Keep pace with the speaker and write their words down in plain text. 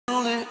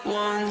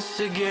once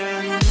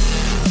again.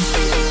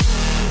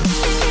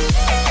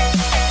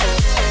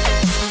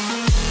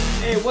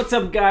 Hey, what's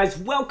up guys?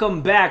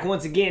 Welcome back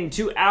once again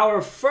to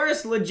our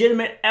first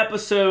legitimate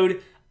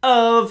episode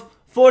of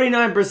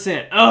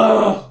 49%.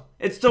 Oh,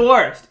 it's the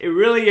worst. It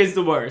really is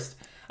the worst.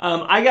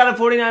 I got a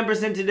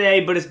 49%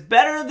 today, but it's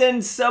better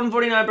than some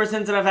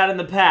 49% that I've had in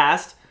the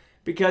past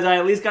because I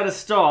at least got a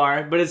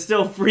star, but it's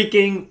still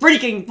freaking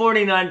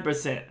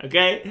 49%,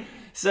 okay?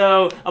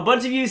 So, a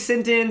bunch of you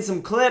sent in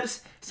some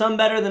clips, some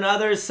better than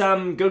others,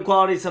 some good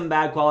quality, some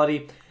bad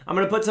quality. I'm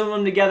going to put some of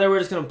them together. We're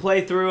just going to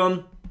play through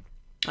them.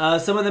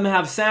 Some of them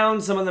have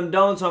sound, some of them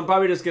don't, so I'm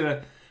probably just going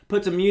to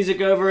put some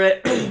music over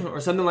it or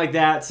something like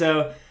that.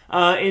 So,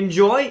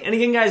 enjoy. And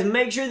again, guys,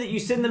 make sure that you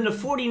send them to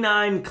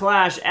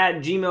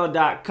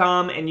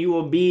 49clash@gmail.com and you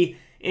will be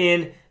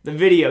in the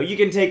video. You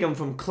can take them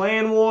from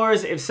Clan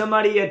Wars. If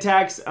somebody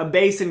attacks a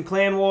base in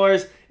Clan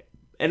Wars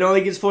and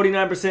only gets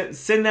 49%,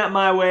 send that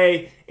my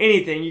way.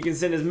 Anything. You can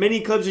send as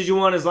many clips as you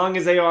want as long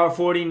as they are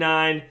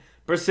 49%,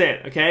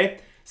 okay?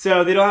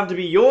 So they don't have to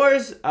be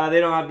yours.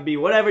 They don't have to be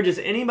whatever. Just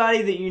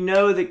anybody that you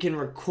know that can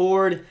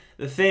record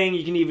the thing.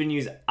 You can even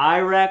use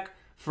iRec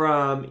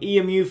from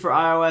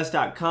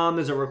emuforios.com.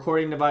 There's a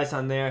recording device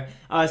on there.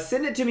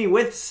 Send it to me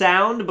with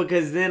sound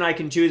because then I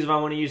can choose if I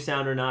want to use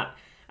sound or not.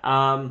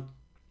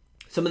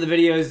 Some of the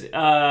videos,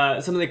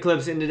 some of the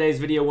clips in today's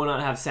video will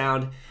not have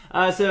sound.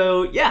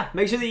 So yeah,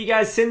 make sure that you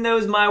guys send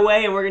those my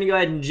way and we're going to go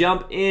ahead and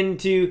jump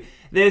into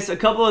this. A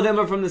couple of them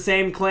are from the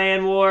same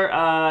clan war.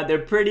 They're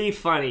pretty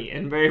funny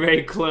and very,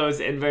 very close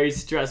and very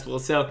stressful.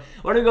 So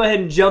we're going to go ahead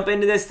and jump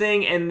into this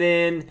thing and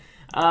then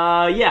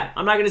yeah,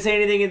 I'm not going to say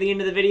anything at the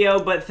end of the video,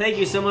 but thank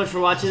you so much for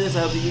watching this.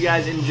 I hope that you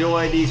guys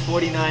enjoy these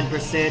 49%,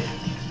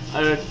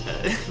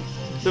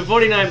 the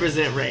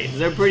 49% raids.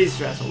 They're pretty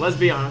stressful. Let's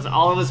be honest.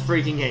 All of us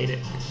freaking hate it.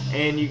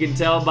 And you can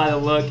tell by the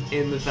look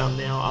in the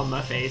thumbnail on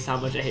my face how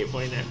much I hate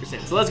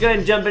 49%. So let's go ahead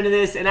and jump into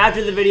this. And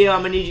after the video, I'm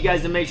going to need you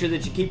guys to make sure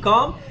that you keep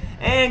calm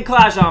and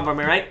clash on for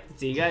me, right?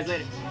 See you guys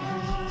later.